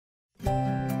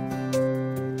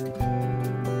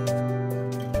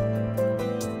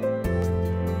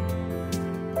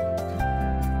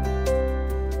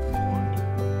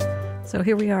So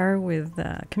here we are with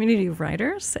a community of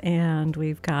writers, and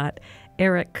we've got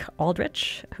Eric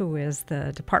Aldrich, who is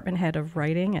the department head of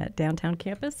writing at Downtown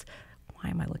Campus. Why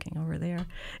am I looking over there?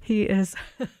 He is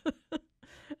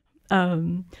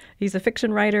he's a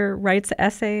fiction writer, writes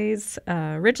essays,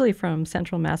 originally from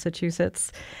central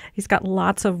Massachusetts. He's got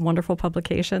lots of wonderful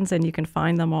publications, and you can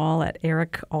find them all at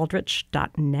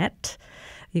ericaldrich.net.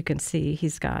 You can see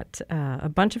he's got a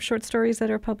bunch of short stories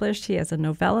that are published. He has a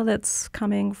novella that's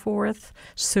coming forth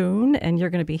soon, and you're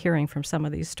going to be hearing from some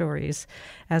of these stories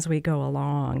as we go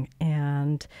along.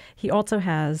 And he also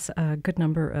has a good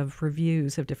number of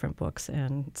reviews of different books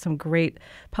and some great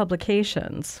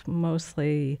publications,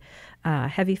 mostly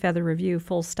Heavy Feather Review,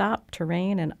 Full Stop,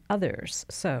 Terrain, and others.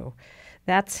 So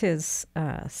that's his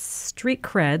street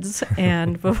creds.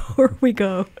 And before we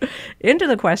go into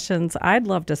the questions, I'd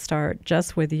love to start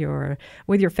just with your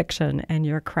fiction and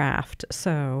your craft.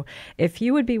 So if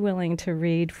you would be willing to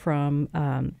read from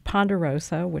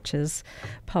Ponderosa, which is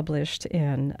published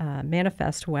in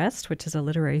Manifest West, which is a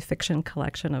literary fiction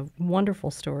collection of wonderful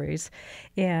stories.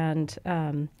 And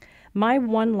my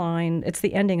one-line, it's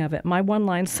the ending of it, my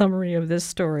one-line summary of this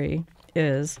story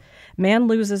is: man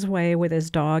loses way with his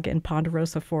dog in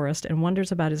Ponderosa Forest and wonders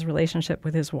about his relationship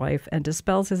with his wife and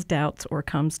dispels his doubts or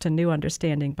comes to new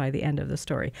understanding by the end of the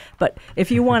story. But if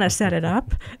you want to set it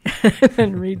up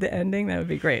and read the ending, that would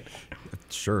be great.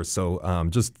 Sure. So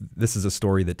this is a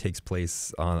story that takes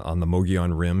place on the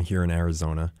Mogollon Rim here in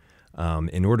Arizona.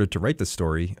 In order to write the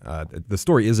story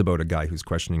is about a guy who's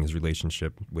questioning his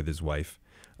relationship with his wife.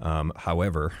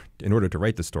 However, in order to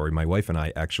write the story, my wife and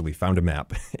I actually found a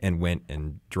map and went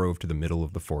and drove to the middle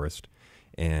of the forest.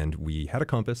 And we had a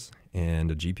compass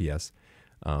and a GPS.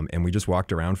 And we just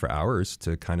walked around for hours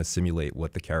to kind of simulate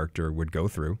what the character would go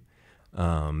through.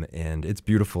 And it's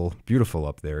beautiful, beautiful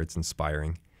up there. It's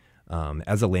inspiring.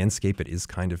 As a landscape, it is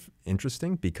kind of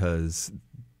interesting because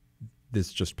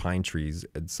there's just pine trees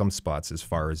at some spots as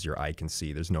far as your eye can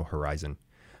see. There's no horizon.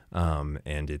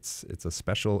 And it's a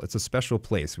special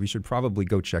place. We should probably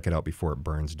go check it out before it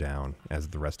burns down, as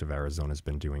the rest of Arizona's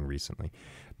been doing recently.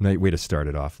 Nice way to start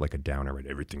it off like a downer, right?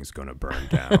 Everything's going to burn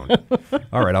down.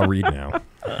 All right, I'll read now.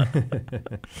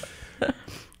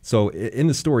 So in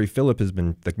the story, Philip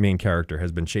the main character,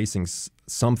 has been chasing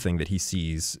something that he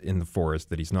sees in the forest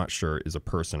that he's not sure is a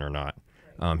person or not.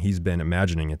 He's been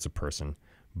imagining it's a person.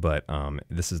 But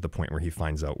this is the point where he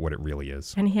finds out what it really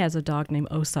is. And he has a dog named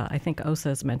Osa. I think Osa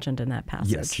is mentioned in that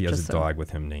passage. Yes, he has a dog with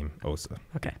him named Osa.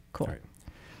 Okay, cool. All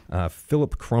right.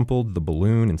 Philip crumpled the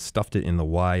balloon and stuffed it in the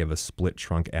Y of a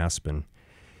split-trunk aspen.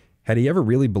 Had he ever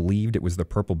really believed it was the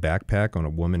purple backpack on a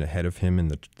woman ahead of him in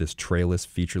this trailless,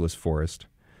 featureless forest?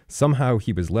 Somehow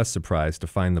he was less surprised to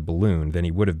find the balloon than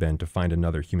he would have been to find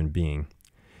another human being.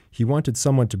 He wanted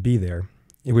someone to be there.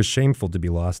 It was shameful to be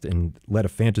lost and let a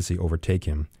fantasy overtake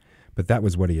him, but that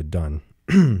was what he had done.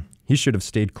 He should have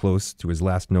stayed close to his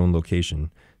last known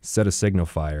location, set a signal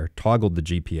fire, toggled the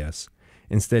GPS.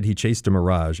 Instead, he chased a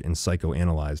mirage and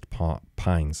psychoanalyzed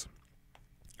pines.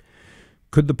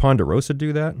 Could the Ponderosa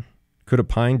do that? Could a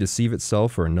pine deceive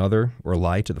itself or another, or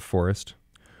lie to the forest?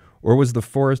 Or was the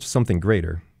forest something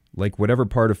greater, like whatever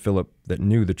part of Philip that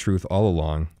knew the truth all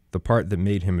along, the part that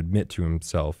made him admit to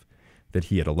himself that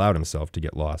he had allowed himself to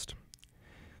get lost,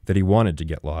 that he wanted to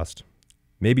get lost,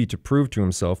 maybe to prove to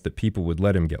himself that people would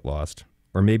let him get lost,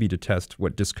 or maybe to test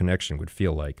what disconnection would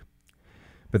feel like.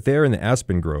 But there in the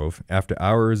aspen grove, after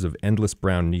hours of endless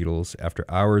brown needles, after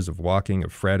hours of walking,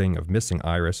 of fretting, of missing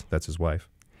Iris, that's his wife,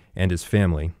 and his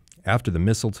family, after the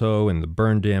mistletoe and the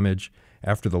burn damage,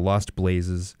 after the lost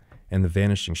blazes and the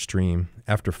vanishing stream,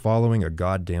 after following a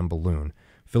goddamn balloon,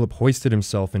 Philip hoisted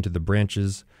himself into the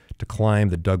branches to climb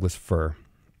the Douglas fir,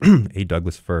 a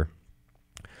Douglas fir.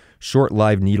 Short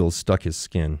live needles stuck his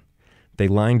skin. They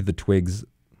lined the twigs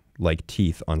like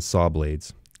teeth on saw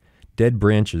blades. Dead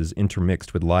branches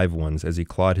intermixed with live ones as he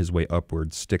clawed his way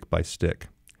upward, stick by stick.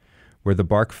 Where the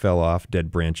bark fell off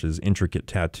dead branches, intricate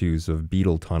tattoos of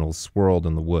beetle tunnels swirled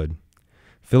in the wood.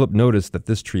 Philip noticed that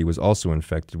this tree was also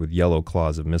infected with yellow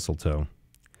claws of mistletoe.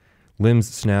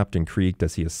 Limbs snapped and creaked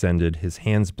as he ascended. His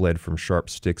hands bled from sharp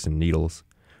sticks and needles.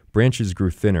 Branches grew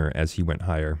thinner as he went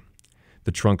higher.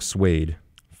 The trunk swayed.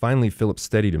 Finally, Philip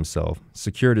steadied himself,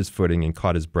 secured his footing, and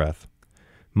caught his breath.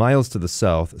 Miles to the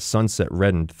south, sunset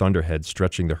reddened Thunderhead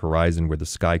stretching the horizon where the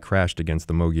sky crashed against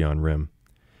the Mogollon Rim.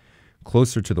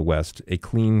 Closer to the west, a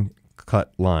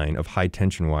clean-cut line of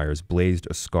high-tension wires blazed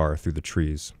a scar through the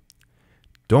trees.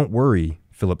 "Don't worry,"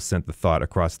 Philip sent the thought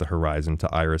across the horizon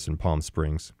to Iris in Palm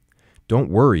Springs. "Don't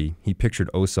worry," he pictured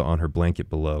Osa on her blanket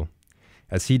below.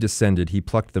 As he descended, he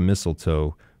plucked the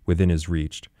mistletoe within his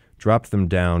reach, dropped them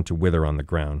down to wither on the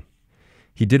ground.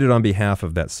 He did it on behalf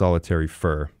of that solitary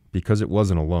fir, because it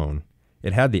wasn't alone.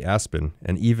 It had the aspen,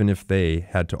 and even if they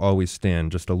had to always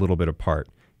stand just a little bit apart,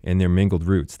 in their mingled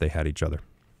roots they had each other.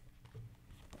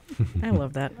 I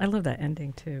love that. I love that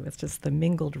ending, too. It's just the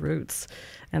mingled roots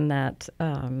and that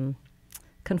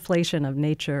conflation of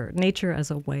nature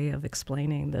as a way of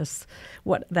explaining this,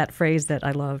 that phrase that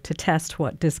I love, to test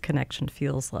what disconnection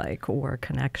feels like, or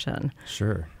connection.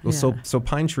 Sure. Well, so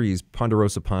pine trees,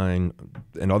 ponderosa pine,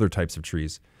 and other types of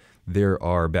trees, there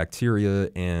are bacteria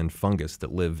and fungus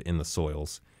that live in the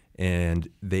soils, and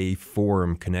they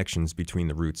form connections between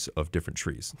the roots of different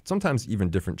trees, sometimes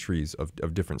even different trees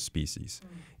of different species.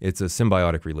 It's a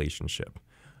symbiotic relationship.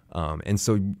 And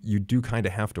so you do kind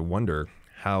of have to wonder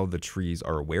how the trees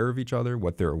are aware of each other,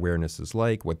 what their awareness is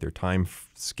like, what their time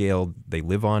scale they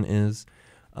live on is.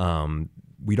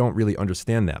 We don't really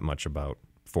understand that much about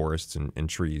forests and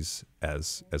trees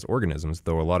as organisms,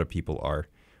 though a lot of people are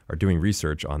doing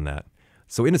research on that.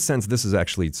 So in a sense, this is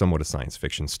actually somewhat a science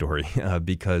fiction story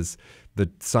because the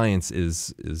science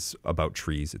is about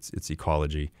trees, it's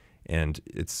ecology, and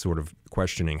it's sort of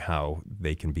questioning how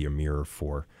they can be a mirror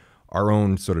for our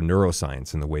own sort of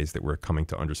neuroscience in the ways that we're coming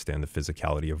to understand the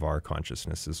physicality of our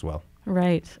consciousness as well.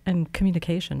 Right, and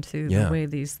communication too, Yeah. the way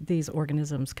these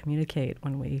organisms communicate.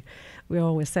 When we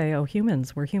always say, oh,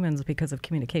 we're humans because of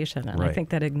communication, and I Right.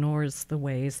 think that ignores the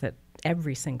ways that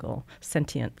every single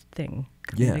sentient thing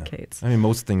communicates. Yeah. I mean,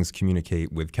 most things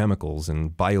communicate with chemicals,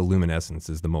 and bioluminescence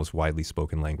is the most widely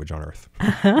spoken language on Earth.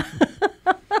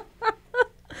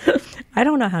 I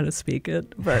don't know how to speak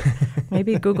it, but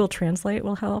maybe Google Translate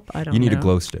will help. I don't know. You need a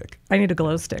glow stick I need a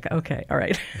glow stick. Okay, all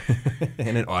right.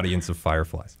 and an audience of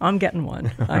fireflies. I'm getting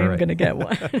one. I am right. going to get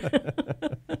one.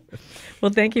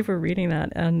 Well, thank you for reading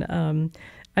that. And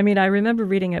I mean, I remember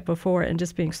reading it before and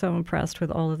just being so impressed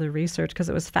with all of the research because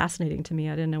it was fascinating to me.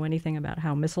 I didn't know anything about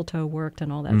how mistletoe worked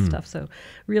and all that stuff. So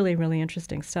really, really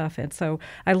interesting stuff. And so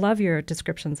I love your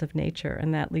descriptions of nature.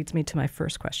 And that leads me to my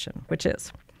first question, which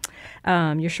is,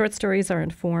 your short stories are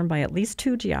informed by at least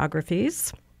two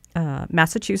geographies.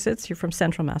 Massachusetts, you're from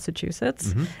central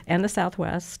Massachusetts, and the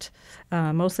Southwest,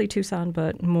 mostly Tucson,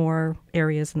 but more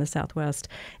areas in the Southwest.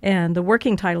 And the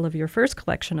working title of your first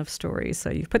collection of stories, so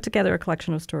you've put together a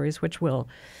collection of stories which will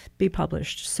be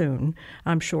published soon,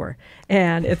 I'm sure.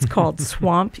 And it's called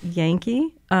Swamp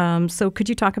Yankee. So could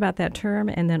you talk about that term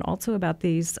and then also about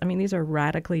these? I mean, these are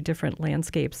radically different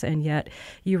landscapes, and yet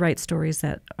you write stories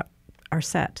that are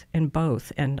set in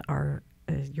both and are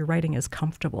your writing is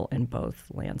comfortable in both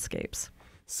landscapes.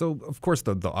 So, of course,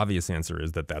 the obvious answer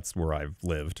is that that's where I've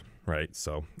lived, right?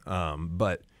 So,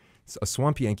 but a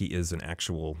swamp Yankee is an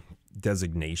actual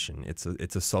designation. It's a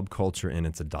subculture and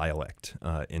it's a dialect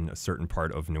in a certain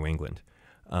part of New England.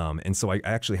 And so I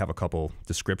actually have a couple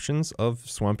descriptions of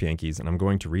swamp Yankees, and I'm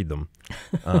going to read them.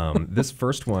 This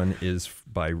first one is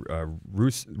by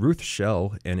Ruth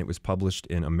Schell, and it was published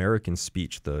in American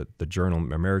Speech, the journal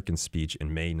American Speech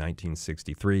in May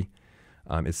 1963.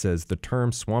 It says, the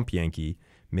term swamp Yankee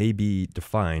may be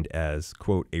defined as,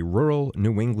 quote, a rural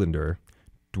New Englander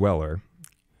dweller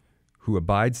who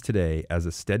abides today as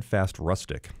a steadfast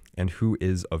rustic and who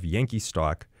is of Yankee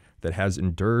stock that has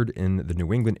endured in the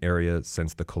New England area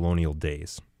since the colonial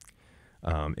days.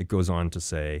 It goes on to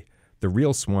say, the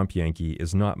real swamp Yankee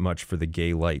is not much for the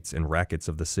gay lights and rackets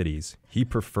of the cities. He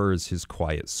prefers his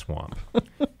quiet swamp.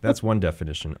 That's one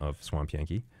definition of swamp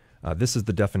Yankee. This is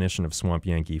the definition of swamp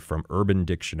Yankee from Urban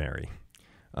Dictionary.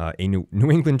 A New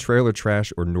England trailer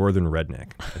trash or northern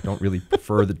redneck. I don't really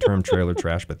prefer the term trailer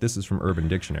trash, but this is from Urban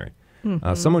Dictionary.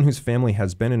 Someone whose family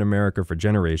has been in America for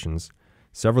generations,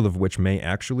 several of which may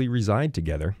actually reside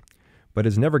together, but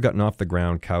has never gotten off the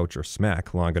ground, couch, or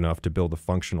smack long enough to build a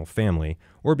functional family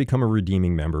or become a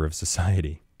redeeming member of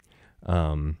society.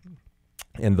 And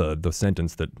the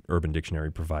sentence that Urban Dictionary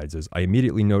provides is, I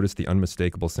immediately noticed the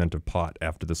unmistakable scent of pot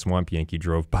after the swamp Yankee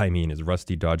drove by me in his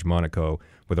rusty Dodge Monaco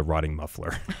with a rotting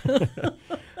muffler.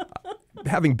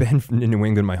 Having been in New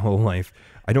England my whole life,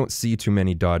 I don't see too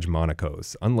many Dodge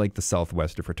Monacos. Unlike the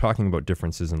Southwest, if we're talking about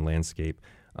differences in landscape,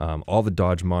 all the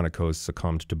Dodge Monacos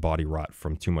succumbed to body rot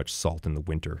from too much salt in the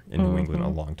winter in New England a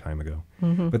long time ago.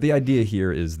 But the idea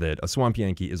here is that a swamp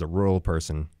Yankee is a rural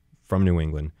person from New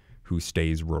England who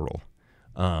stays rural.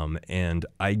 And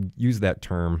I use that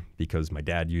term because my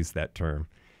dad used that term,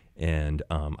 and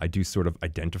I do sort of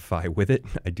identify with it.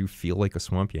 I do feel like a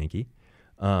swamp Yankee.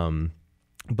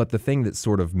 But the thing that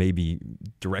sort of maybe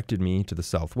directed me to the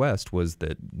Southwest was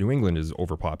that New England is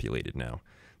overpopulated now.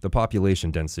 The population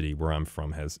density where I'm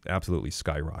from has absolutely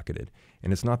skyrocketed.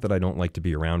 And it's not that I don't like to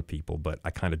be around people, but I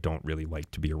kind of don't really like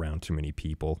to be around too many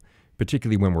people,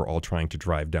 particularly when we're all trying to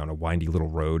drive down a windy little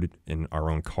road in our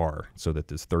own car so that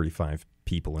there's 35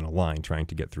 people in a line trying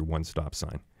to get through one stop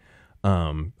sign.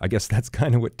 I guess that's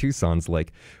kind of what Tucson's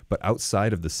like. But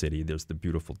outside of the city, there's the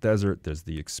beautiful desert, there's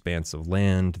the expanse of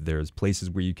land, there's places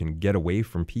where you can get away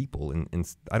from people.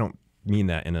 And I don't mean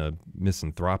that in a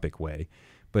misanthropic way,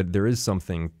 but there is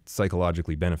something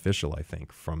psychologically beneficial, I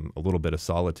think, from a little bit of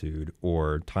solitude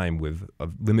or time with a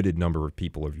limited number of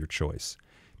people of your choice,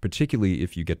 particularly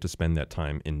if you get to spend that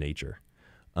time in nature.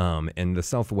 And the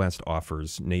Southwest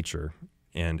offers nature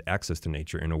and access to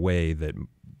nature in a way that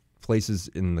places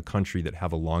in the country that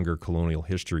have a longer colonial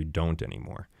history don't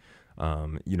anymore.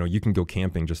 You can go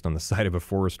camping just on the side of a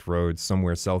forest road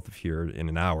somewhere south of here in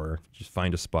an hour. Just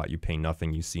find a spot, you pay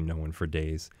nothing, you see no one for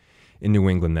days. In New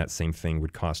England, that same thing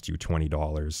would cost you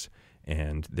 $20,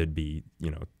 and there'd be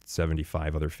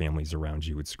 75 other families around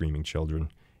you with screaming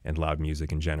children and loud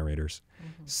music and generators.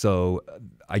 Mm-hmm. So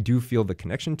I do feel the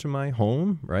connection to my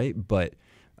home, right? But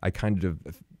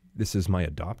this is my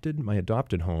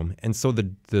adopted home. And so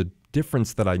the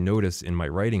difference that I notice in my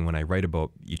writing when I write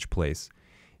about each place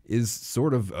is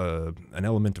sort of an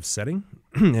element of setting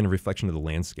and a reflection of the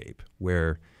landscape,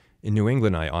 where in New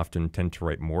England, I often tend to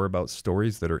write more about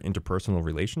stories that are interpersonal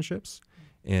relationships.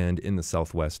 And in the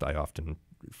Southwest, I often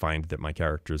find that my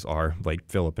characters are, like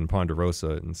Philip and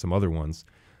Ponderosa and some other ones,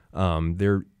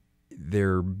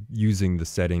 they're using the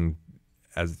setting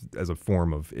as a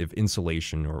form of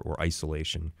insulation or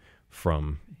isolation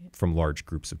from large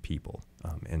groups of people.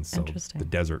 And so the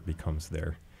desert becomes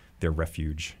their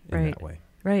refuge in that way.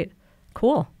 Right.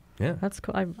 Cool. Yeah. That's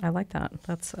cool. I like that.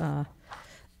 That's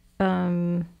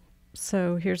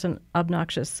so here's an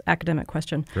obnoxious academic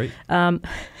question. Great.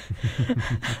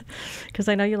 Because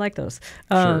I know you like those.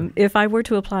 Sure. If I were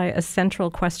to apply a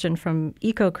central question from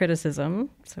ecocriticism,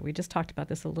 so we just talked about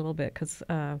this a little bit because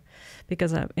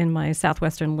in my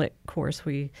Southwestern Lit course,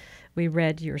 we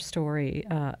read your story,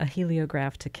 A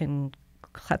Heliograph to King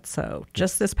Kletso,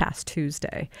 just this past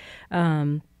Tuesday.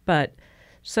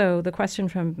 So the question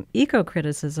from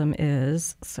ecocriticism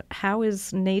is, how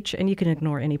is nature, and you can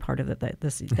ignore any part of it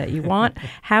that you want,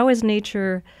 how is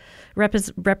nature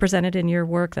represented in your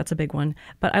work? That's a big one,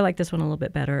 but I like this one a little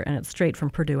bit better, and it's straight from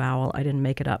Purdue Owl. I didn't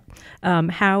make it up.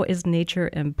 How is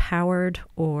nature empowered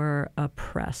or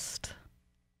oppressed?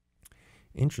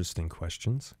 Interesting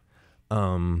questions.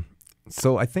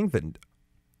 So I think that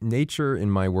nature in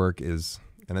my work is,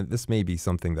 and this may be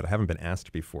something that I haven't been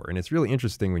asked before, and it's really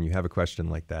interesting when you have a question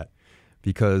like that,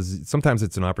 because sometimes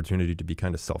it's an opportunity to be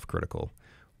kind of self-critical,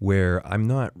 where I'm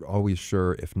not always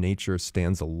sure if nature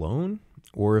stands alone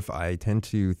or if I tend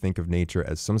to think of nature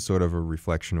as some sort of a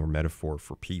reflection or metaphor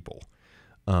for people.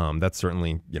 That's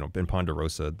certainly, in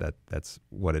Ponderosa, that's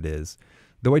what it is.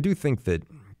 Though I do think that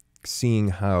seeing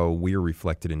how we're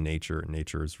reflected in nature and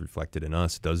nature is reflected in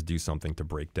us does do something to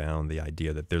break down the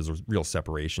idea that there's a real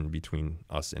separation between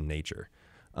us and nature.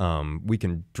 We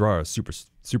can draw a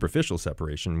superficial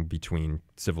separation between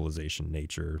civilization,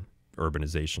 nature,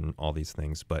 urbanization, all these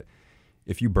things. But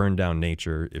if you burn down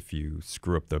nature, if you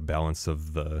screw up the balance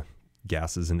of the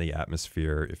gases in the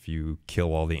atmosphere, if you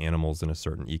kill all the animals in a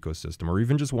certain ecosystem, or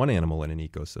even just one animal in an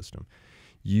ecosystem,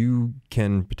 you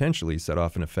can potentially set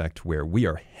off an effect where we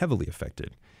are heavily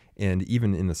affected. And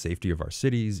even in the safety of our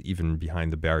cities, even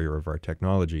behind the barrier of our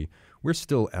technology, we're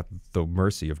still at the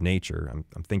mercy of nature.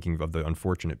 I'm thinking of the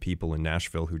unfortunate people in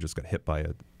Nashville who just got hit by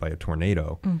a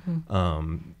tornado. Mm-hmm.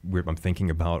 I'm thinking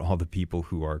about all the people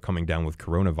who are coming down with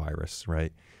coronavirus,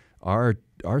 right?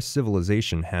 Our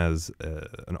civilization has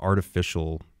an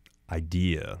artificial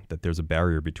idea that there's a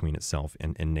barrier between itself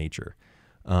and nature.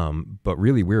 But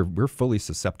really, we're fully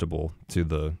susceptible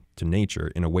to nature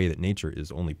in a way that nature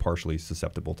is only partially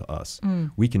susceptible to us.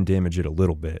 We can damage it a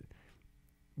little bit.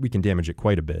 We can damage it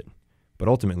quite a bit. But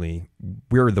ultimately,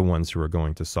 we're the ones who are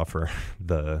going to suffer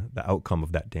the outcome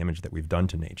of that damage that we've done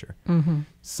to nature. Mm-hmm.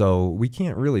 So we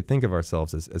can't really think of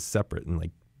ourselves as separate. And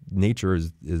like nature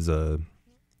is a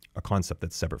concept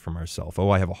that's separate from ourselves.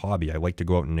 Oh, I have a hobby. I like to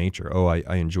go out in nature. Oh,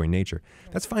 I enjoy nature.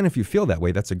 That's fine if you feel that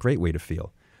way. That's a great way to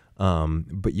feel.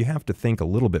 But you have to think a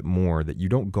little bit more that you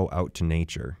don't go out to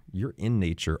nature. You're in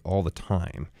nature all the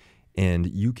time, and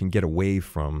you can get away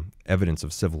from evidence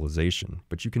of civilization,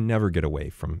 but you can never get away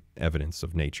from evidence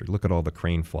of nature. Look at all the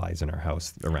crane flies in our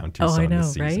house around Tucson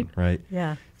this season, right?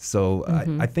 Yeah. So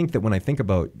I think that when I think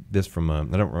about this from I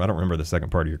don't remember the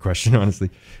second part of your question, honestly.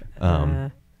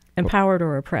 Empowered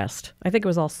or oppressed? I think it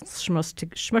was all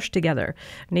smushed together.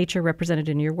 Nature represented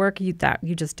in your work. You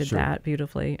just did that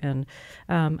beautifully, and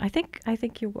I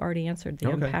think you already answered the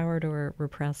empowered or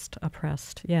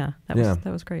oppressed. Yeah, that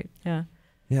was great. Yeah.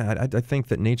 Yeah, I think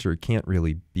that nature can't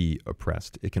really be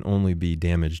oppressed. It can only be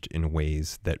damaged in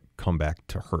ways that come back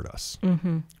to hurt us.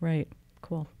 Mm-hmm. Right.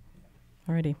 Cool.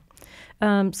 Alrighty.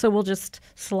 So we'll just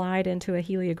slide into a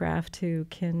heliograph to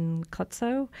Kin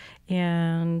Klutso.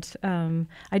 And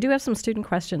I do have some student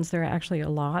questions. There are actually a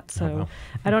lot. So wow.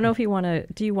 I don't know if do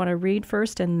you want to read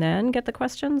first and then get the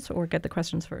questions, or get the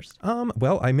questions first?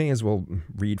 Well, I may as well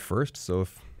read first. So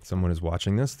if someone is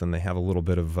watching this, then they have a little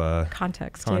bit of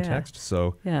context. Yeah.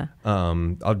 So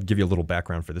I'll give you a little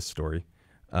background for this story.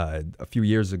 A few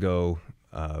years ago,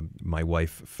 my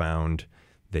wife found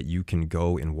that you can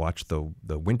go and watch the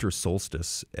winter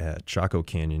solstice at Chaco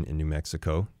Canyon in New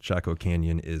Mexico. Chaco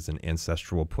Canyon is an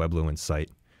ancestral Puebloan site.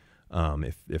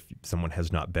 If someone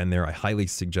has not been there, I highly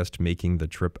suggest making the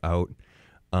trip out.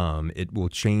 It will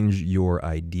change your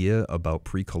idea about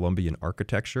pre-Columbian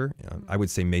architecture. I would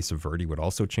say Mesa Verde would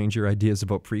also change your ideas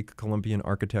about pre-Columbian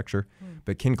architecture.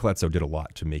 But Kin Klutso did a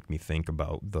lot to make me think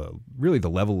about the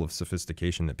level of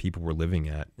sophistication that people were living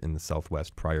at in the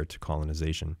Southwest prior to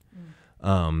colonization.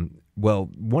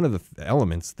 Well, one of the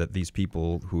elements that these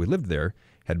people who had lived there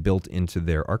had built into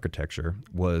their architecture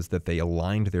was that they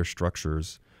aligned their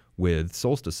structures with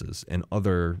solstices and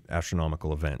other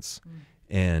astronomical events.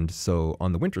 And so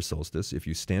on the winter solstice, if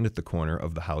you stand at the corner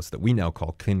of the house that we now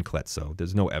call Kin Klutso,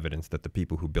 there's no evidence that the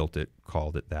people who built it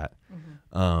called it that.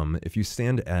 If you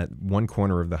stand at one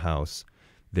corner of the house,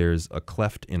 there's a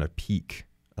cleft in a peak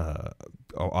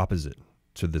opposite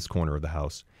to this corner of the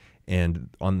house. And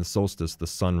on the solstice, the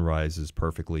sun rises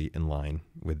perfectly in line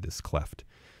with this cleft.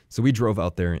 So we drove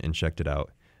out there and checked it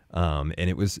out. And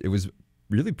it was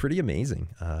really pretty amazing.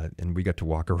 And we got to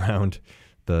walk around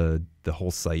the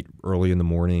whole site early in the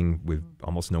morning with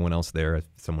almost no one else there. If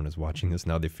someone is watching this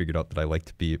now, they figured out that I like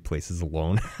to be at places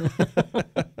alone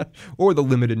or the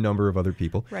limited number of other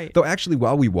people. Right. Though actually,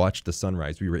 while we watched the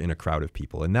sunrise, we were in a crowd of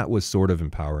people, and that was sort of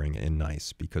empowering and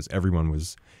nice because everyone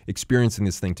was experiencing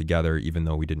this thing together, even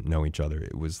though we didn't know each other.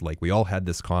 It was like we all had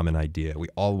this common idea. We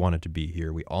all wanted to be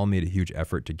here. We all made a huge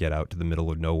effort to get out to the middle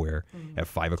of nowhere at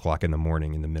 5 o'clock in the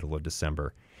morning in the middle of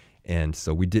December. And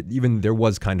so we did, even there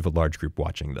was kind of a large group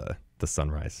watching the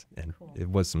sunrise, and it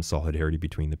was some solidarity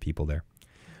between the people there.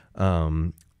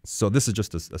 So this is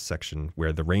just a section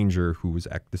where the ranger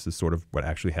this is sort of what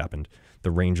actually happened. The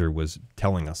ranger was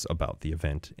telling us about the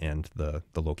event and the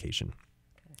location.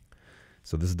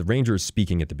 So this is the ranger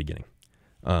speaking at the beginning.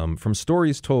 From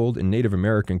stories told in Native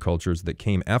American cultures that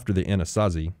came after the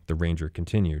Anasazi, the ranger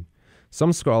continued,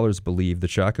 some scholars believe the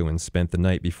Chacoans spent the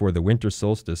night before the winter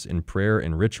solstice in prayer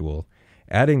and ritual,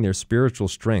 adding their spiritual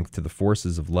strength to the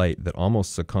forces of light that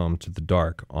almost succumbed to the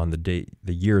dark on the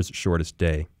year's shortest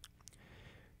day.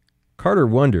 Carter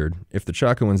wondered if the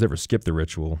Chacoans ever skipped the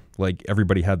ritual, like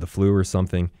everybody had the flu or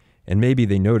something, and maybe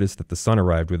they noticed that the sun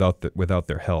arrived without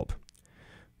their help.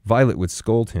 Violet would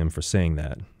scold him for saying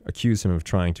that, accuse him of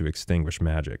trying to extinguish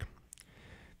magic.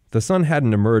 The sun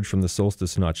hadn't emerged from the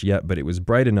solstice notch yet, but it was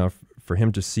bright enough for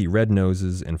him to see red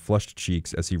noses and flushed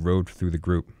cheeks as he rode through the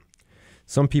group.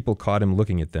 Some people caught him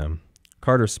looking at them.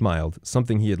 Carter smiled,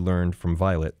 something he had learned from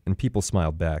Violet, and people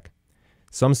smiled back.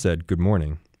 Some said, "Good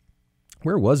morning."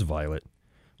 Where was Violet?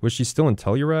 Was she still in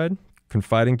Telluride,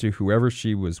 confiding to whoever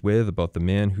she was with about the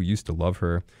man who used to love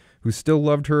her, who still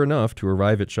loved her enough to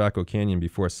arrive at Chaco Canyon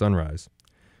before sunrise?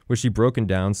 Was she broken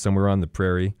down somewhere on the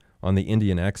prairie, on the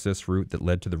Indian access route that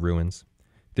led to the ruins?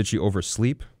 Did she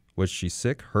oversleep? Was she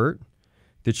sick, hurt?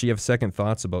 Did she have second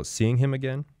thoughts about seeing him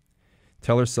again?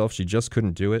 Tell herself she just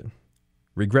couldn't do it?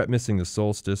 Regret missing the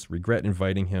solstice, regret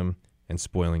inviting him, and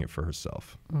spoiling it for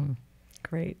herself.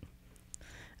 Great.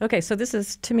 Okay, so this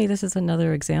is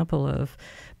another example of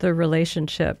the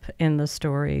relationship in the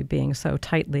story being so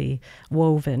tightly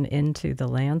woven into the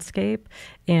landscape.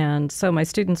 And so my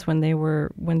students, when they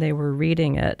were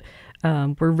reading it,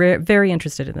 were very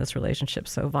interested in this relationship.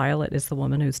 So Violet is the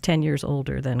woman who's 10 years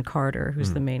older than Carter,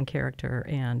 who's the main character,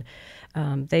 and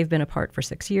they've been apart for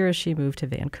 6 years. She moved to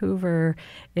Vancouver,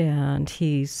 and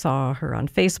he saw her on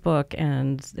Facebook,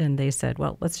 and they said,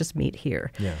 well, let's just meet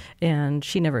here. Yeah. And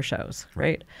she never shows,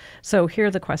 right? So here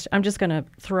are the questions. I'm just going to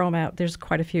throw them out. There's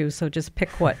quite a few, so just pick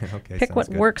what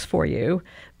good. works for you.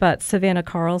 But Savannah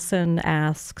Carlson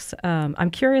asks,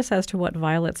 I'm curious as to what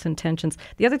Violet's intentions.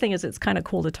 The other thing is it's kind of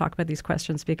cool to talk about these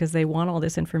questions because they want all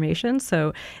this information.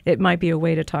 So it might be a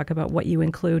way to talk about what you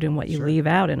include and what you leave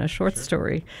out in a short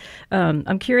story.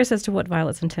 I'm curious as to what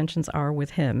Violet's intentions are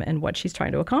with him and what she's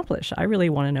trying to accomplish. I really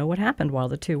want to know what happened while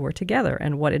the two were together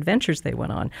and what adventures they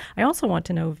went on. I also want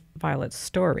to know Violet's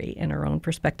story and her own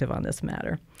perspective on this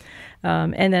matter.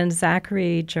 And then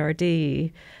Zachary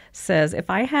Jardee says, if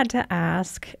I had to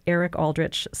ask Eric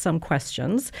Aldrich some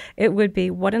questions, it would be,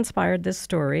 what inspired this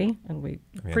story? And we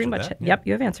pretty much, yep,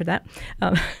 you have answered that.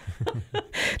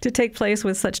 To take place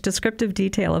with such descriptive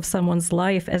detail of someone's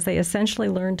life as they essentially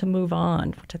learn to move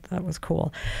on, which I thought was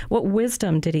cool. What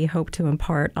wisdom did he hope to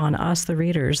impart on us, the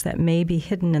readers, that may be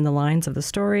hidden in the lines of the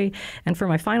story? And for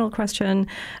my final question,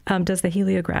 does the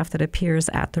heliograph that appears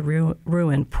at the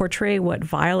ruin portray what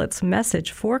Violet's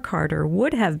message for Carter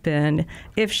would have been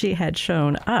if she had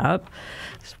shown up?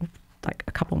 Like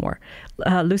a couple more.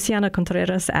 Luciana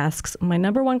Contreras asks, my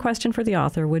number one question for the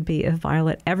author would be if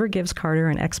Violet ever gives Carter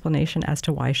an explanation as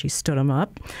to why she stood him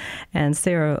up. And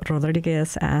Sarah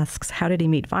Rodriguez asks, how did he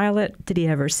meet Violet? Did he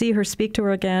ever see her, speak to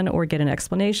her again, or get an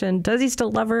explanation? Does he still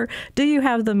love her? Do you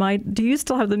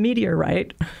still have the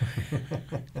meteorite?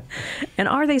 And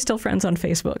are they still friends on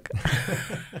Facebook?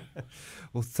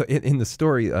 Well, so in the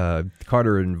story,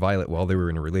 Carter and Violet, while they were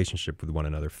in a relationship with one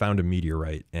another, found a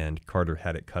meteorite, and Carter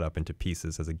had it cut up into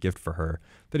pieces as a gift for her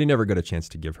that he never got a chance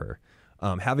to give her.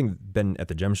 Having been at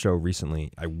the Gem Show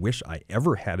recently, I wish I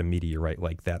ever had a meteorite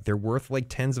like that. They're worth like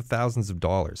tens of thousands of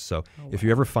dollars. So if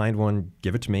you ever find one,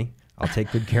 give it to me. I'll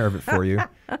take good care of it for you.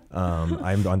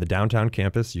 I'm on the downtown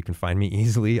campus. You can find me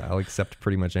easily. I'll accept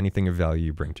pretty much anything of value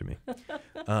you bring to me.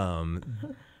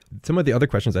 Some of the other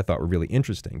questions I thought were really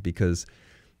interesting because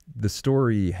the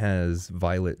story has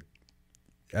Violet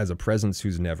as a presence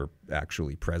who's never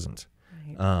actually present.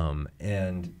 Right.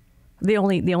 And the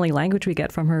only language we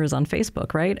get from her is on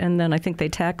Facebook, right? And then I think they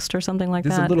text or something like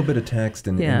that. There's a little bit of text,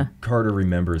 and Carter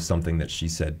remembers something that she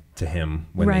said to him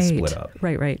when they split up.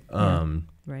 Right.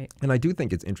 Right. And I do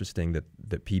think it's interesting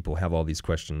that people have all these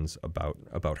questions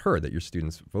about her, that your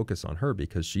students focus on her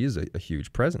because she is a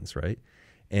huge presence, right?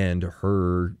 And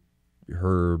her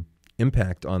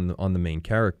impact on the main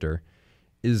character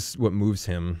is what moves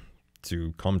him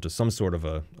to come to some sort of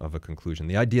a conclusion.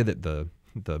 The idea that the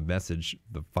message,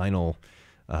 the final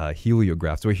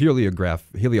heliograph. So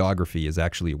heliography is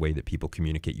actually a way that people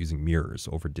communicate using mirrors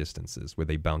over distances, where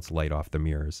they bounce light off the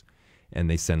mirrors and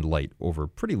they send light over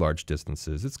pretty large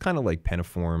distances. It's kind of like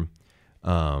peniform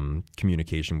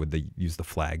communication, where they use the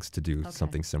flags to do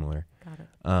something similar. Got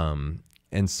it.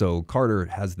 And so Carter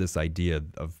has this idea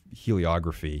of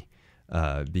heliography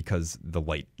because the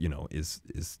light,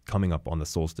 is coming up on the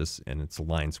solstice, and it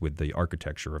aligns with the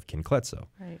architecture of King Kletso.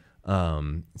 Right.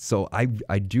 So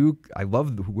I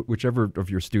love whichever of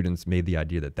your students made the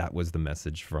idea that was the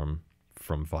message from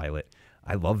Violet.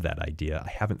 I love that idea. I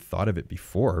haven't thought of it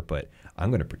before, but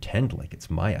I'm going to pretend like it's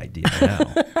my idea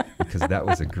now because that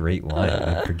was a great line.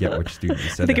 I forget which student said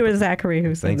that. I think it was Zachary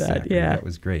who said that. Zachary. Yeah, that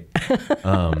was great.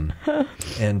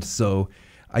 And so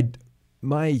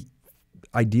my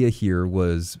idea here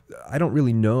was, I don't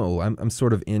really know. I'm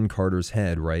sort of in Carter's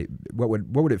head, right? What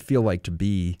would it feel like to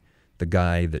be the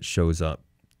guy that shows up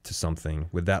to something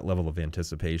with that level of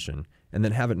anticipation and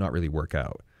then have it not really work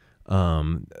out?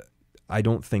 I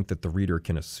don't think that the reader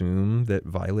can assume that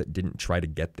Violet didn't try to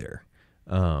get there.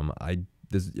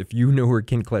 If you know where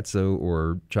King Kletso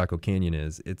or Chaco Canyon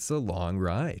is, it's a long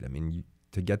ride. I mean,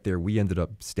 to get there, we ended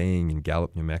up staying in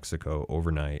Gallup, New Mexico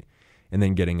overnight, and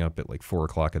then getting up at like 4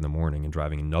 o'clock in the morning and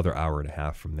driving another hour and a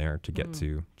half from there to get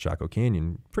to Chaco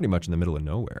Canyon, pretty much in the middle of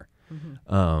nowhere.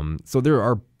 Mm-hmm. So there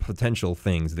are potential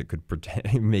things that could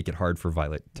make it hard for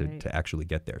Violet to actually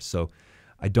get there. So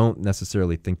I don't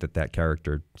necessarily think that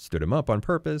character stood him up on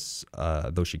purpose,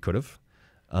 though she could have.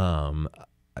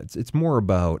 It's more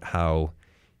about how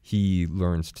he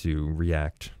learns to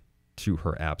react to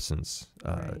her absence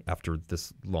after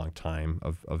this long time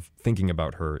of thinking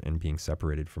about her and being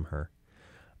separated from her.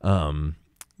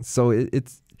 So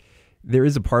there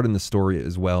is a part in the story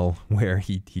as well where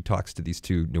he talks to these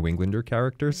two New Englander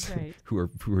characters who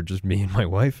are just me and my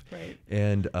wife,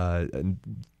 and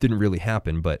didn't really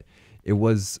happen, but it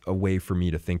was a way for me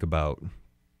to think about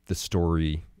the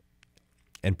story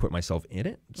and put myself in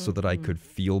it so that I could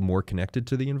feel more connected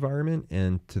to the environment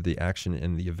and to the action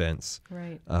and the events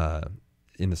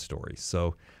in the story.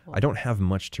 So I don't have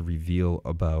much to reveal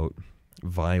about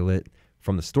Violet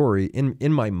from the story.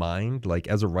 In my mind, like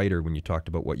as a writer, when you talked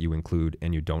about what you include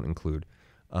and you don't include,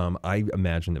 I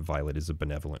imagine that Violet is a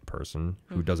benevolent person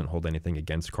who doesn't hold anything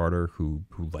against Carter, who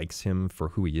likes him for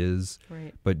who he is.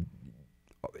 Right. But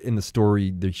in the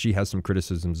story, she has some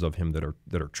criticisms of him that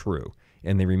are true.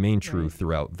 and they remain true Right.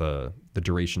 throughout the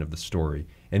duration of the story.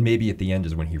 And maybe at the end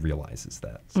is when he realizes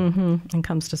that. So, And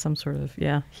comes to some sort of,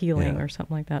 healing Yeah. or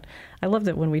something like that. I love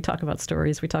that when we talk about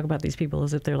stories, we talk about these people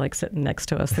as if they're like sitting next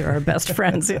to us. They're our best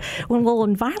friends.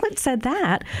 When Violet said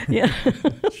that. Yeah.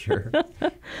 Sure.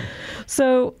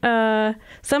 So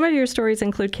some of your stories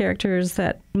include characters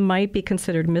that might be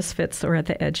considered misfits or at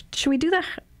the edge. Should we do the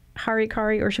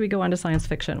Harikari or should we go on to science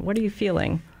fiction? What are you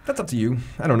feeling? That's up to you.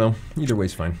 I don't know. Either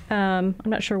way's fine. I'm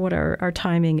not sure what our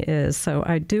timing is, so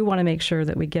I do want to make sure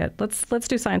that we get. Let's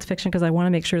do science fiction because I want to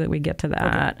make sure that we get to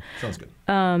that. Okay. Sounds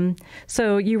good.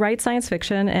 So you write science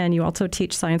fiction and you also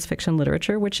teach science fiction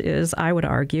literature, which is, I would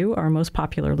argue, our most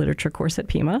popular literature course at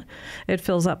Pima. It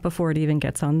fills up before it even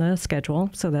gets on the schedule,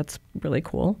 so that's really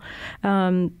cool.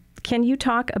 Can you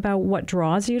talk about what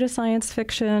draws you to science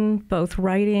fiction, both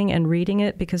writing and reading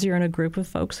it, because you're in a group of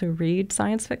folks who read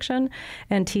science fiction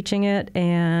and teaching it?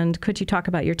 And could you talk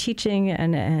about your teaching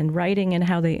and writing and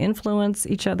how they influence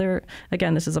each other?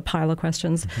 Again, this is a pile of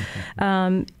questions.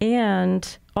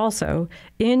 And also,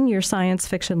 in your science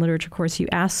fiction literature course, you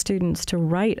ask students to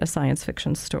write a science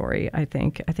fiction story, I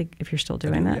think if you're still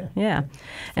doing that. Yeah.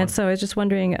 And so I was just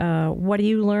wondering, what do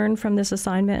you learn from this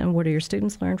assignment and what do your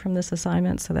students learn from this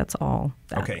assignment? So that's all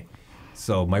that. Okay.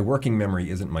 So my working memory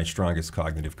isn't my strongest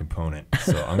cognitive component,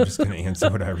 so I'm just going to answer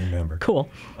what I remember. Cool.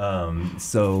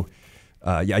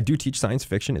 I do teach science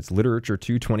fiction. It's Literature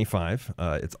 225.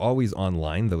 It's always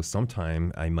online, though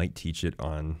sometime I might teach it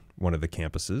on one of the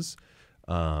campuses.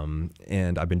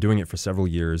 And I've been doing it for several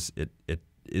years. It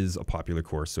is a popular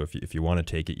course, so if you want to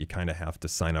take it, you kind of have to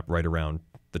sign up right around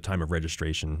the time of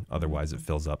registration. Otherwise, it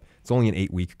fills up. It's only an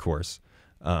 8-week course.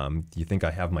 Do you think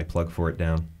I have my plug for it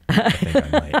down? I think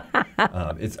I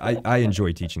might. I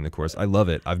enjoy teaching the course. I love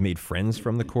it. I've made friends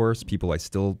from the course, people I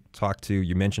still talk to.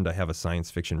 You mentioned I have a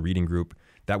science fiction reading group.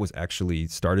 That was actually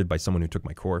started by someone who took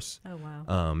my course. Oh,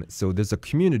 wow. So there's a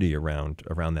community around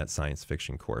that science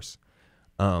fiction course.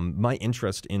 My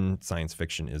interest in science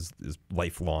fiction is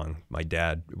lifelong. My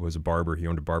dad was a barber. He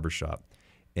owned a barber shop.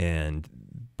 And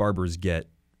barbers get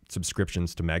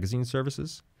subscriptions to magazine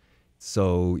services.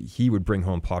 So he would bring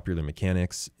home Popular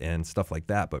Mechanics and stuff like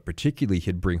that, but particularly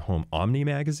he'd bring home Omni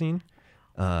magazine.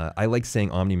 I like saying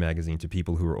Omni magazine to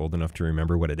people who are old enough to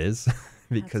remember what it is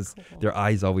because cool. their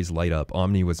eyes always light up.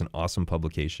 Omni was an awesome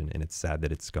publication, and it's sad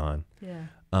that it's gone. Yeah.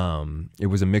 It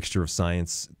was a mixture of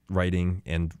science writing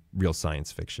and real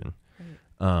science fiction.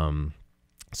 Right.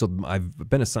 So I've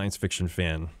been a science fiction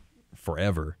fan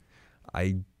forever.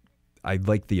 I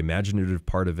like the imaginative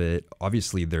part of it.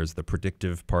 Obviously, there's the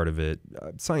predictive part of it.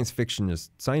 Science fiction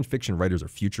writers are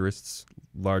futurists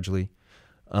largely,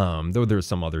 though there's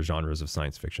some other genres of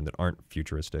science fiction that aren't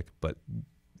futuristic. But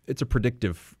it's a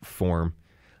predictive form,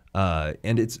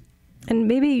 and it's. And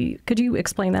maybe could you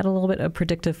explain that a little bit? A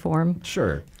predictive form.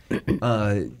 Sure.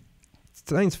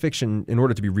 Science fiction, in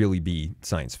order to really be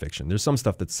science fiction, there's some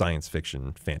stuff that's science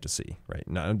fiction fantasy, right?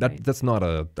 Now, that's not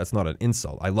an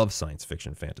insult. I love science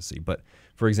fiction fantasy, but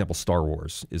for example, Star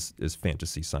Wars is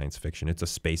fantasy science fiction. It's a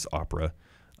space opera.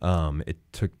 It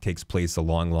takes place a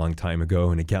long, long time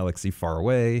ago in a galaxy far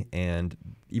away, and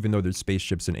even though there's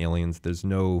spaceships and aliens, there's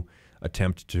no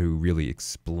attempt to really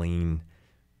explain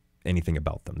anything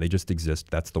about them. They just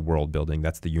exist. That's the world building.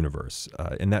 That's the universe.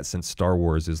 In that sense, Star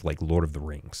Wars is like Lord of the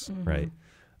Rings, right?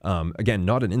 Again,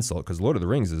 not an insult because Lord of the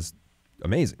Rings is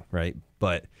amazing, right?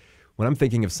 But when I'm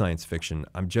thinking of science fiction,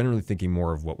 I'm generally thinking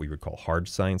more of what we would call hard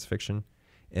science fiction.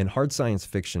 And hard science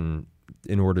fiction,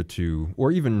 in order to,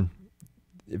 or even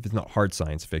if it's not hard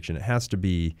science fiction, it has to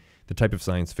be the type of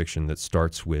science fiction that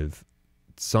starts with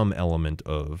some element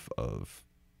of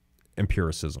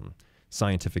empiricism,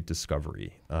 scientific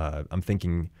discovery. I'm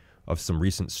thinking of some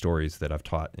recent stories that I've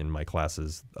taught in my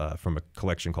classes from a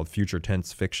collection called Future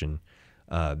Tense Fiction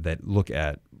that look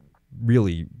at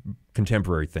really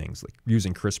contemporary things, like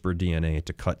using CRISPR DNA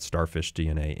to cut starfish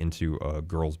DNA into a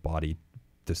girl's body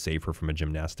to save her from a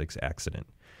gymnastics accident.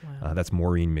 Wow. That's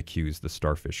Maureen McHugh's The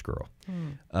Starfish Girl.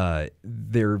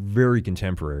 They're very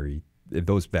contemporary,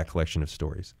 that collection of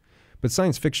stories. But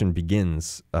science fiction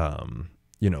begins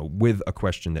with a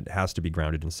question that has to be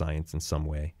grounded in science in some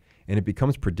way. And it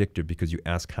becomes predictive because you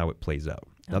ask how it plays out.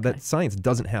 Now, that science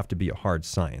doesn't have to be a hard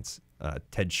science.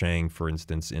 Ted Chiang, for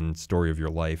instance, in Story of Your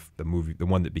Life, the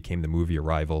one that became the movie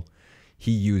Arrival,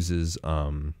 he uses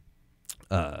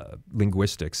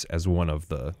linguistics as one of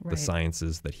the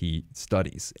sciences that he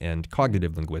studies, and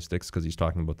cognitive linguistics, because he's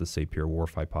talking about the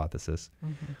Sapir-Whorf hypothesis.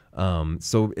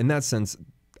 So in that sense,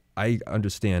 I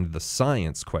understand the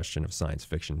science question of science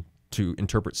fiction to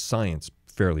interpret science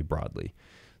fairly broadly.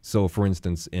 So, for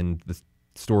instance, in the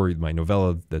story, my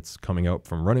novella that's coming out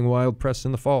from Running Wild Press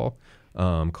in the fall,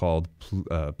 called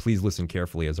Please Listen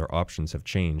Carefully as Our Options Have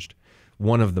Changed.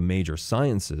 One of the major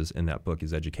sciences in that book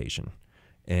is education,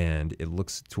 and it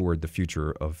looks toward the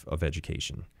future of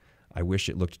education. I wish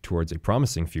it looked towards a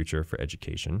promising future for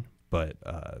education, but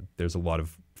there's a lot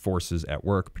of forces at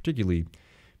work, particularly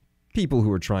people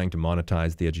who are trying to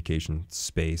monetize the education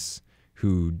space,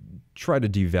 who try to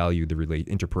devalue the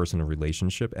interpersonal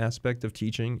relationship aspect of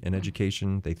teaching and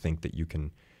education. They think that you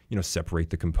can, separate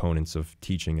the components of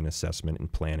teaching and assessment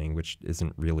and planning, which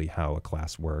isn't really how a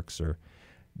class works, or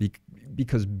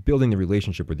because building the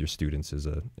relationship with your students is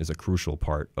a crucial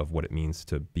part of what it means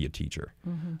to be a teacher.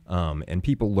 And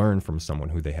people learn from someone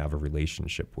who they have a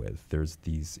relationship with. There's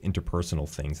these interpersonal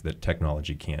things that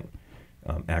technology can't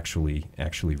actually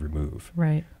remove.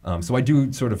 Right. So I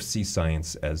do sort of see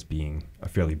science as being a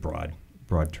fairly broad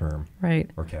term, right,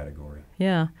 or category.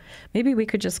 Yeah. Maybe we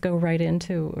could just go right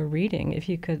into a reading if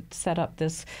you could set up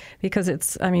this, because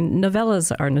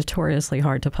novellas are notoriously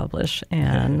hard to publish,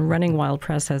 and Running Wild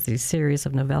Press has these series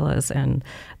of novellas, and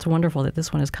it's wonderful that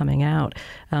this one is coming out.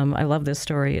 I love this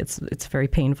story. It's very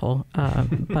painful,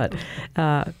 but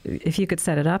if you could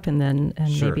set it up and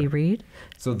Sure. maybe read.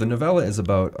 So the novella is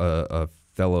about a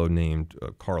fellow named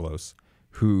Carlos,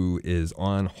 who is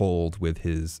on hold with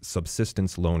his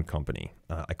subsistence loan company.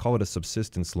 I call it a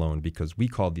subsistence loan because we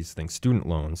call these things student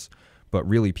loans, but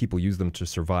really people use them to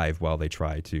survive while they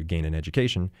try to gain an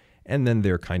education. And then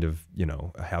they're kind of,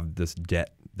 have this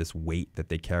debt, this weight that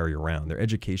they carry around. Their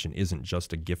education isn't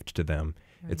just a gift to them.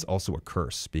 Right. It's also a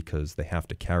curse because they have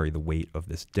to carry the weight of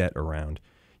this debt around.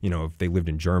 If they lived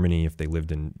in Germany, if they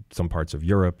lived in some parts of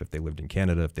Europe, if they lived in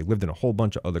Canada, if they lived in a whole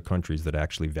bunch of other countries that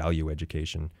actually value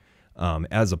education,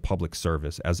 as a public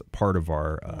service, as part of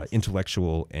our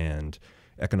intellectual and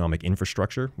economic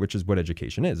infrastructure, which is what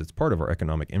education is. It's part of our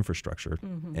economic infrastructure,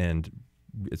 and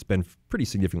it's been pretty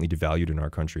significantly devalued in our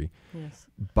country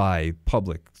by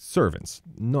public servants,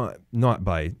 not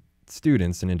by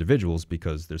students and individuals,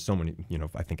 because there's so many,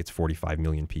 I think it's 45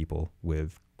 million people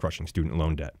with crushing student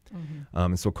loan debt.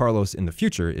 And so Carlos in the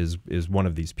future is one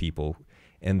of these people.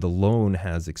 And the loan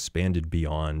has expanded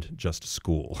beyond just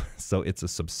school. So it's a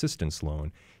subsistence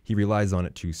loan. He relies on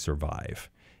it to survive.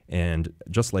 And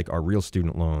just like our real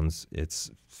student loans,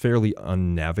 it's fairly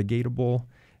unnavigatable.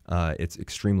 It's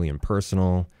extremely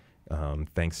impersonal.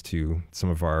 Thanks to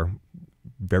some of our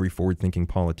very forward-thinking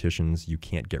politicians, you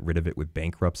can't get rid of it with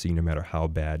bankruptcy no matter how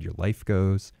bad your life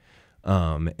goes.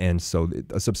 And so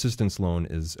a subsistence loan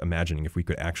is imagining if we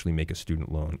could actually make a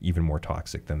student loan even more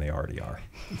toxic than they already are.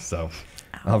 So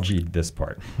I'll read this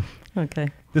part. Okay.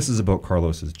 This is about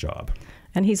Carlos's job.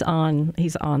 And he's on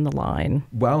the line.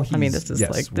 Well, he's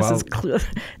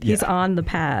on the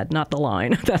pad, not the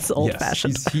line. That's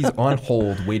old-fashioned. He's on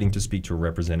hold waiting to speak to a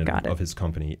representative of his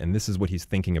company, and this is what he's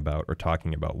thinking about or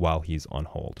talking about while he's on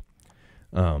hold.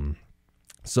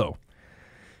 So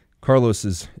Carlos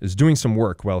is doing some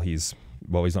work while he's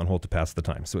on hold to pass the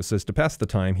time. So it says, to pass the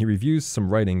time, he reviews some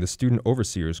writing the student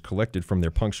overseers collected from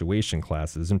their punctuation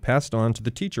classes and passed on to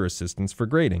the teacher assistants for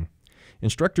grading.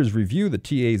 Instructors review the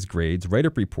TA's grades, write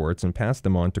up reports, and pass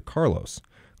them on to Carlos.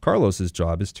 Carlos's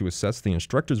job is to assess the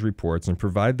instructors' reports and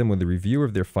provide them with a review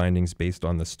of their findings based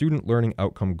on the Student Learning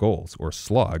Outcome Goals, or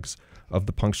SLOGs, of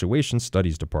the Punctuation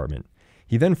Studies Department.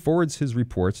 He then forwards his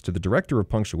reports to the Director of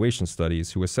Punctuation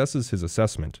Studies, who assesses his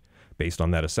assessment. Based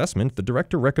on that assessment, the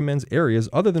director recommends areas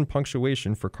other than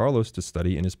punctuation for Carlos to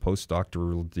study in his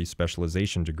postdoctoral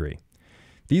despecialization degree.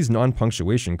 These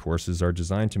non-punctuation courses are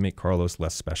designed to make Carlos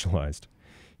less specialized.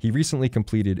 He recently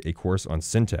completed a course on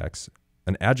syntax,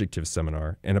 an adjective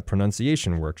seminar, and a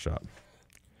pronunciation workshop.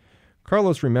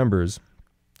 Carlos remembers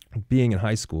being in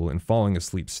high school and falling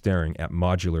asleep staring at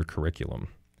modular curriculum.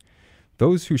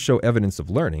 Those who show evidence of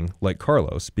learning, like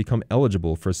Carlos, become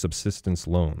eligible for subsistence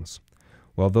loans,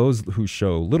 while those who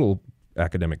show little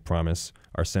academic promise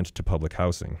are sent to public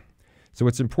housing. So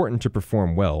it's important to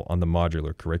perform well on the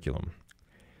modular curriculum.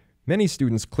 Many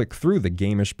students click through the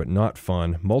gamish but not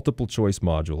fun multiple-choice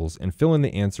modules and fill in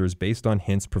the answers based on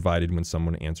hints provided when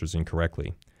someone answers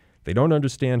incorrectly. They don't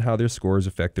understand how their scores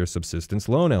affect their subsistence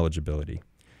loan eligibility.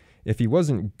 If he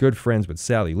wasn't good friends with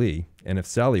Sally Lee, and if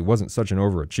Sally wasn't such an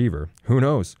overachiever, who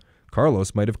knows?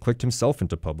 Carlos might have clicked himself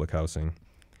into public housing.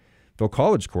 Though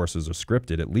college courses are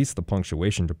scripted, at least the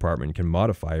punctuation department can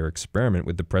modify or experiment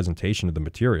with the presentation of the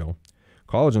material.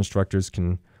 College instructors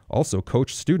can also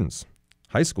coach students.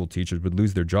 High school teachers would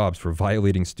lose their jobs for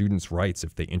violating students' rights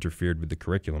if they interfered with the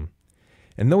curriculum.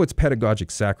 And though it's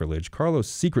pedagogic sacrilege, Carlos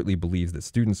secretly believes that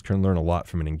students can learn a lot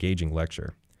from an engaging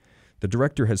lecture. The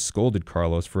director has scolded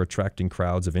Carlos for attracting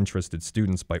crowds of interested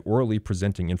students by orally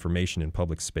presenting information in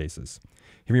public spaces.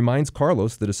 He reminds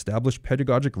Carlos that established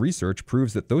pedagogic research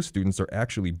proves that those students are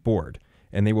actually bored,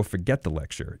 and they will forget the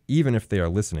lecture, even if they are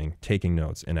listening, taking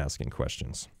notes, and asking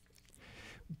questions.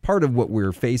 Part of what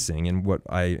we're facing and what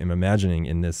I am imagining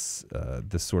in this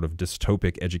sort of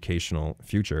dystopic educational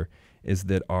future is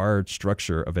that our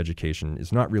structure of education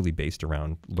is not really based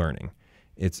around learning.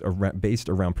 It's based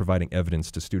around providing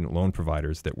evidence to student loan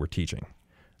providers that we're teaching.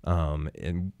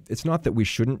 And it's not that we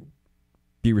shouldn't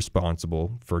be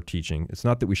responsible for teaching. It's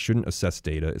not that we shouldn't assess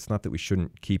data. It's not that we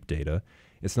shouldn't keep data.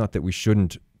 It's not that we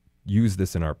shouldn't use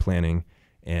this in our planning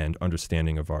and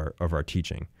understanding of our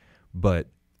teaching. But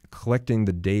collecting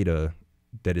the data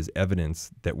that is evidence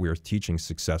that we're teaching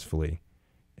successfully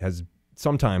has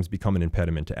sometimes become an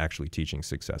impediment to actually teaching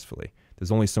successfully.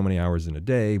 There's only so many hours in a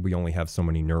day. We only have so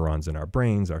many neurons in our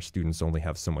brains. Our students only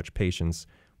have so much patience.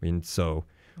 And so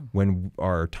when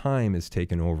our time is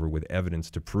taken over with evidence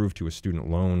to prove to a student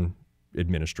loan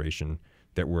administration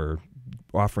that we're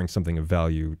offering something of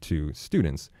value to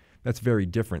students, that's very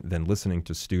different than listening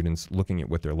to students, looking at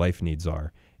what their life needs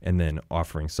are, and then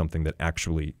offering something that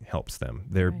actually helps them.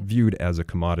 They're viewed as a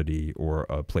commodity or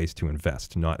a place to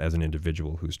invest, not as an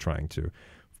individual who's trying to,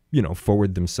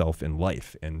 forward themselves in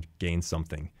life and gain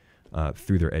something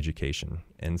through their education.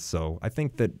 And so I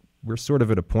think that we're sort of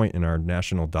at a point in our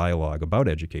national dialogue about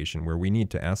education where we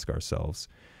need to ask ourselves,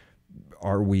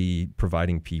 are we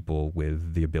providing people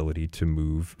with the ability to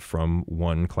move from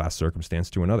one class circumstance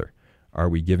to another? Are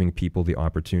we giving people the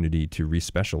opportunity to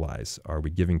respecialize? Are we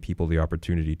giving people the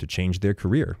opportunity to change their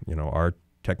career? Our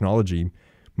technology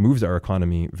moves our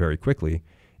economy very quickly.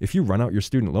 If you run out your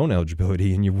student loan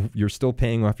eligibility and you're still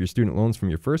paying off your student loans from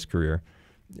your first career,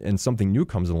 and something new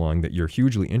comes along that you're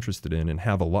hugely interested in and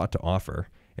have a lot to offer,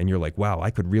 and you're like, wow,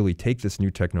 I could really take this new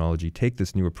technology, take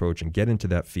this new approach and get into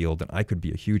that field, and I could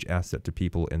be a huge asset to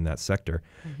people in that sector.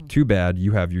 Mm-hmm. Too bad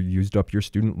you used up your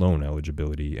student loan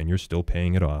eligibility and you're still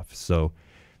paying it off. So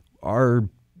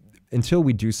until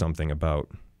we do something about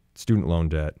student loan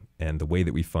debt and the way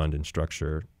that we fund and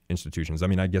structure institutions,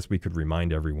 I guess we could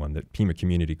remind everyone that Pima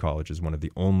Community College is one of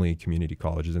the only community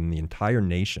colleges in the entire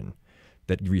nation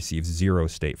that receives zero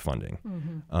state funding.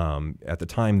 Mm-hmm. At the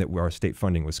time that our state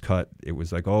funding was cut, it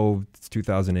was like, it's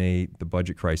 2008, the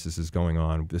budget crisis is going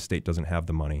on, the state doesn't have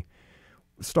the money.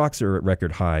 Stocks are at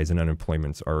record highs and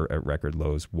unemployments are at record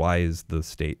lows. Why is the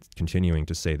state continuing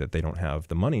to say that they don't have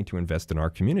the money to invest in our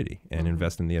community and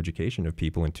invest in the education of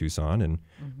people in Tucson and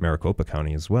Maricopa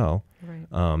County as well?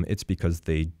 Right. It's because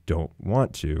they don't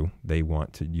want to. They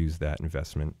want to use that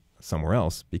investment somewhere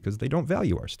else because they don't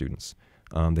value our students.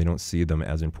 They don't see them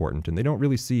as important, and they don't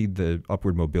really see the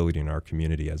upward mobility in our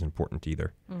community as important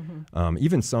either. Mm-hmm.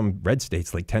 Even some red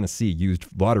states like Tennessee used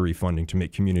lottery funding to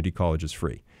make community colleges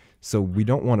free. So we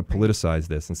don't want to politicize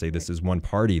this and say this is one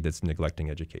party that's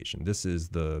neglecting education. This is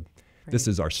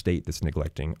our state that's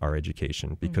neglecting our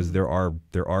education, because there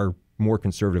are more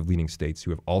conservative leaning states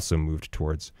who have also moved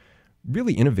towards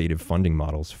really innovative funding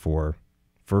models for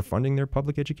funding their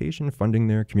public education, funding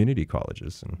their community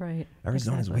colleges. And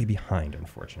Arizona's way behind,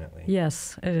 unfortunately.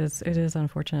 Yes, it is. It is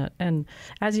unfortunate. And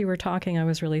as you were talking, I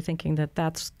was really thinking that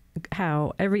that's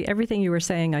how everything you were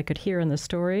saying I could hear in the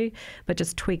story, but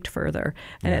just tweaked further.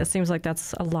 And it seems like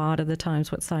that's a lot of the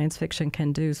times what science fiction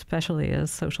can do, especially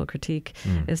as social critique,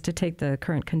 is to take the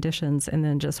current conditions and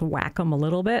then just whack them a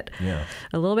little bit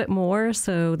more,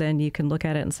 so then you can look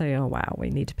at it and say, oh, wow, we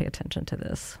need to pay attention to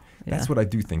this. Yeah. That's what I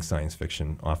do think science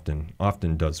fiction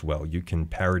often does well. You can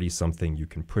parody something, you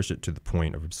can push it to the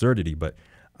point of absurdity, but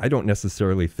I don't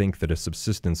necessarily think that a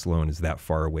subsistence loan is that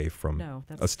far away from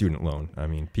a student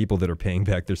loan. People that are paying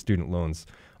back their student loans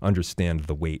understand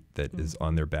the weight that is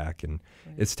on their back, and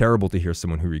it's terrible to hear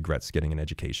someone who regrets getting an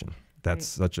education. That's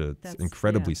such an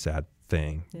incredibly sad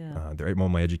thing. Yeah.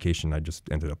 My education, I just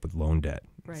ended up with loan debt.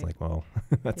 Right. It's like, well,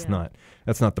 that's not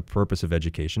the purpose of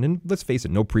education. And let's face it,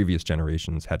 no previous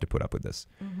generations had to put up with this.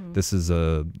 Mm-hmm. This is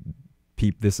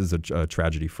a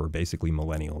tragedy for basically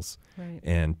millennials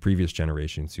and previous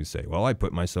generations who say, well, I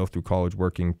put myself through college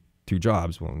working 2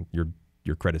 jobs. Well,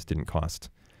 your credits didn't cost,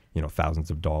 thousands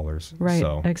of dollars. Right,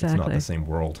 so exactly. It's not the same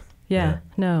world. Yeah,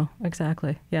 no,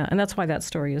 exactly. Yeah, and that's why that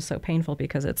story is so painful,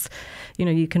 because it's,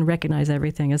 you can recognize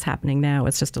everything is happening now.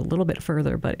 It's just a little bit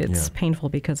further, but it's painful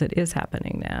because it is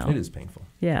happening now. It is painful.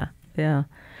 Yeah, yeah.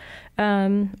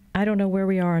 I don't know where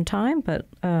we are on time, but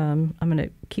I'm going to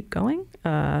keep going.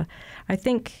 I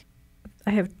think I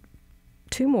have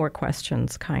two more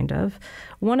questions, kind of.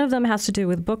 One of them has to do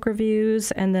with book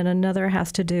reviews, and then another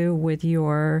has to do with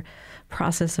your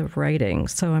process of writing.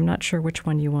 So I'm not sure which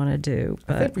one you want to do.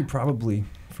 But I think we probably,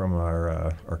 from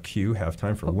our queue, have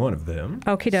time for one of them.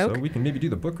 Okie doke. So we can maybe do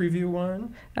the book review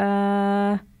one.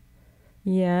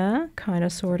 Yeah, kind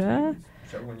of, sort of.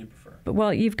 Whichever one you prefer.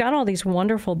 Well, you've got all these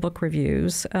wonderful book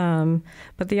reviews,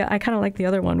 but I kind of like the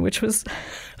other one, which was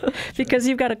because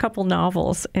you've got a couple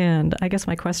novels. And I guess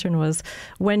my question was,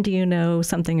 when do you know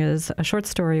something is a short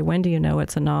story? When do you know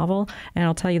it's a novel? And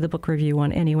I'll tell you the book review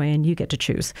one anyway, and you get to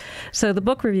choose. So the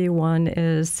book review one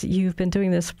is, you've been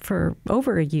doing this for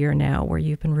over a year now, where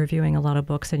you've been reviewing a lot of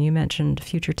books, and you mentioned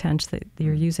future tense that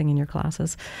you're using in your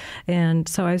classes. And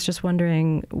so I was just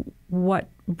wondering, what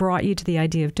brought you to the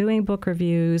idea of doing book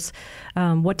reviews?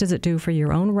 What does it do for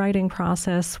your own writing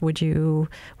process? What do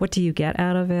you get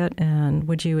out of it? And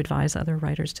would you advise other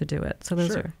writers to do it? So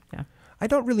those are, yeah. I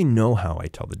don't really know how I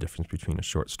tell the difference between a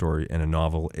short story and a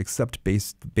novel, except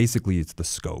basically it's the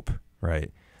scope,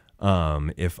 right?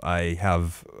 If I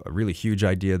have a really huge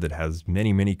idea that has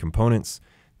many, many components,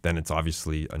 then it's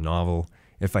obviously a novel.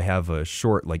 If I have a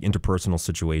short, like, interpersonal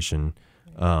situation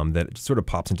that sort of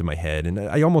pops into my head, and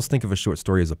I almost think of a short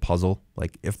story as a puzzle.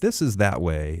 Like, if this is that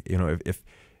way,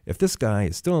 if this guy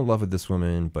is still in love with this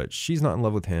woman, but she's not in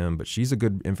love with him, but she's a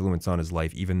good influence on his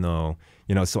life, even though,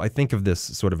 so I think of this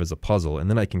sort of as a puzzle, and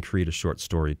then I can create a short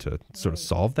story to sort of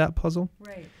solve that puzzle.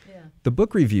 Right, yeah. The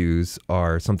book reviews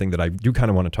are something that I do kind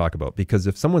of want to talk about, because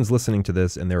if someone's listening to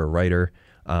this and they're a writer,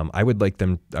 I would like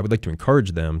to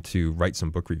encourage them to write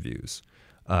some book reviews.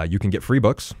 You can get free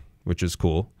books, which is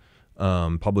cool.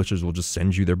 Publishers will just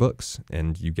send you their books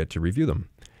and you get to review them.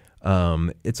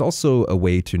 It's also a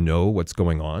way to know what's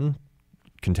going on,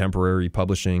 contemporary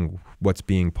publishing, what's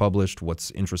being published,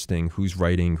 what's interesting, who's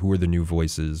writing, who are the new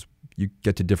voices. You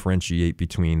get to differentiate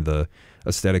between the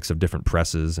aesthetics of different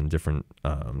presses and different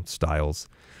styles.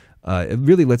 It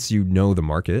really lets you know the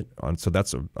market, so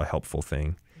that's a helpful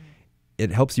thing.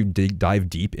 It helps you dive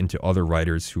deep into other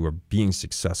writers who are being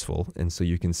successful, and so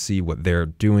you can see what they're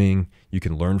doing. You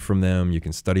can learn from them. You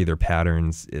can study their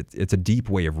patterns. It's a deep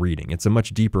way of reading. It's a much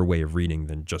deeper way of reading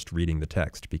than just reading the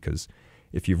text, because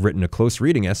if you've written a close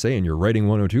reading essay in your Writing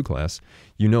 102 class,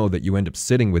 you know that you end up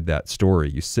sitting with that story.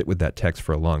 You sit with that text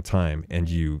for a long time, and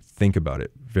you think about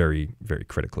it very, very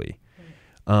critically.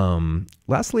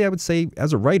 Lastly, I would say,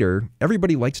 as a writer,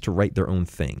 everybody likes to write their own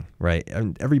thing, right?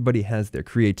 And everybody has their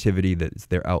creativity that's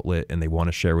their outlet and they want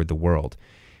to share with the world.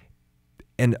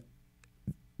 And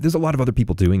there's a lot of other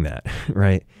people doing that,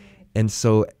 right? And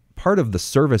so part of the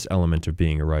service element of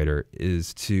being a writer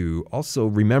is to also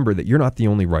remember that you're not the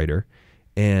only writer,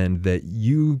 and that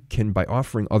you can, by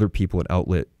offering other people an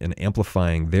outlet and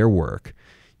amplifying their work,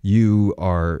 you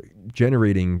are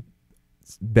generating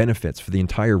benefits for the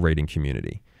entire writing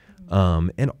community.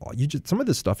 And some of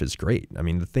this stuff is great. I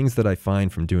mean, the things that I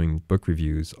find from doing book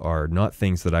reviews are not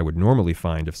things that I would normally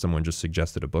find if someone just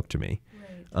suggested a book to me.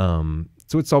 Right.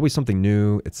 So it's always something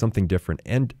new, it's something different,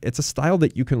 and it's a style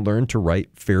that you can learn to write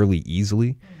fairly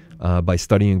easily by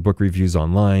studying book reviews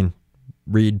online,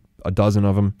 read a dozen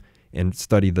of them, and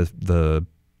study the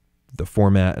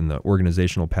format and the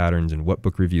organizational patterns and what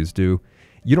book reviews do.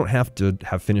 You don't have to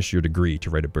have finished your degree to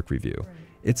write a book review. Right.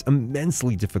 It's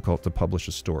immensely difficult to publish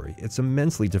a story. It's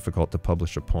immensely difficult to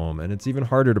publish a poem, and it's even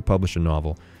harder to publish a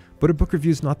novel. But a book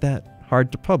review is not that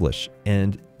hard to publish,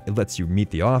 and it lets you meet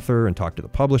the author and talk to the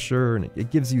publisher, and it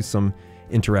gives you some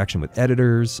interaction with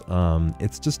editors.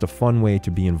 It's just a fun way to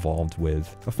be involved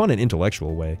with, a fun and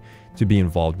intellectual way to be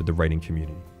involved with the writing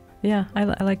community. Yeah, I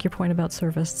like your point about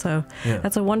service. So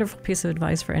That's a wonderful piece of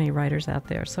advice for any writers out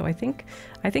there. So I think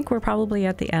we're probably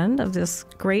at the end of this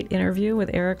great interview with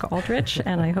Eric Aldrich,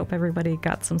 and I hope everybody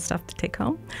got some stuff to take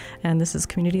home. And this is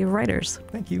Community of Writers.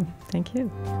 Thank you. Thank you.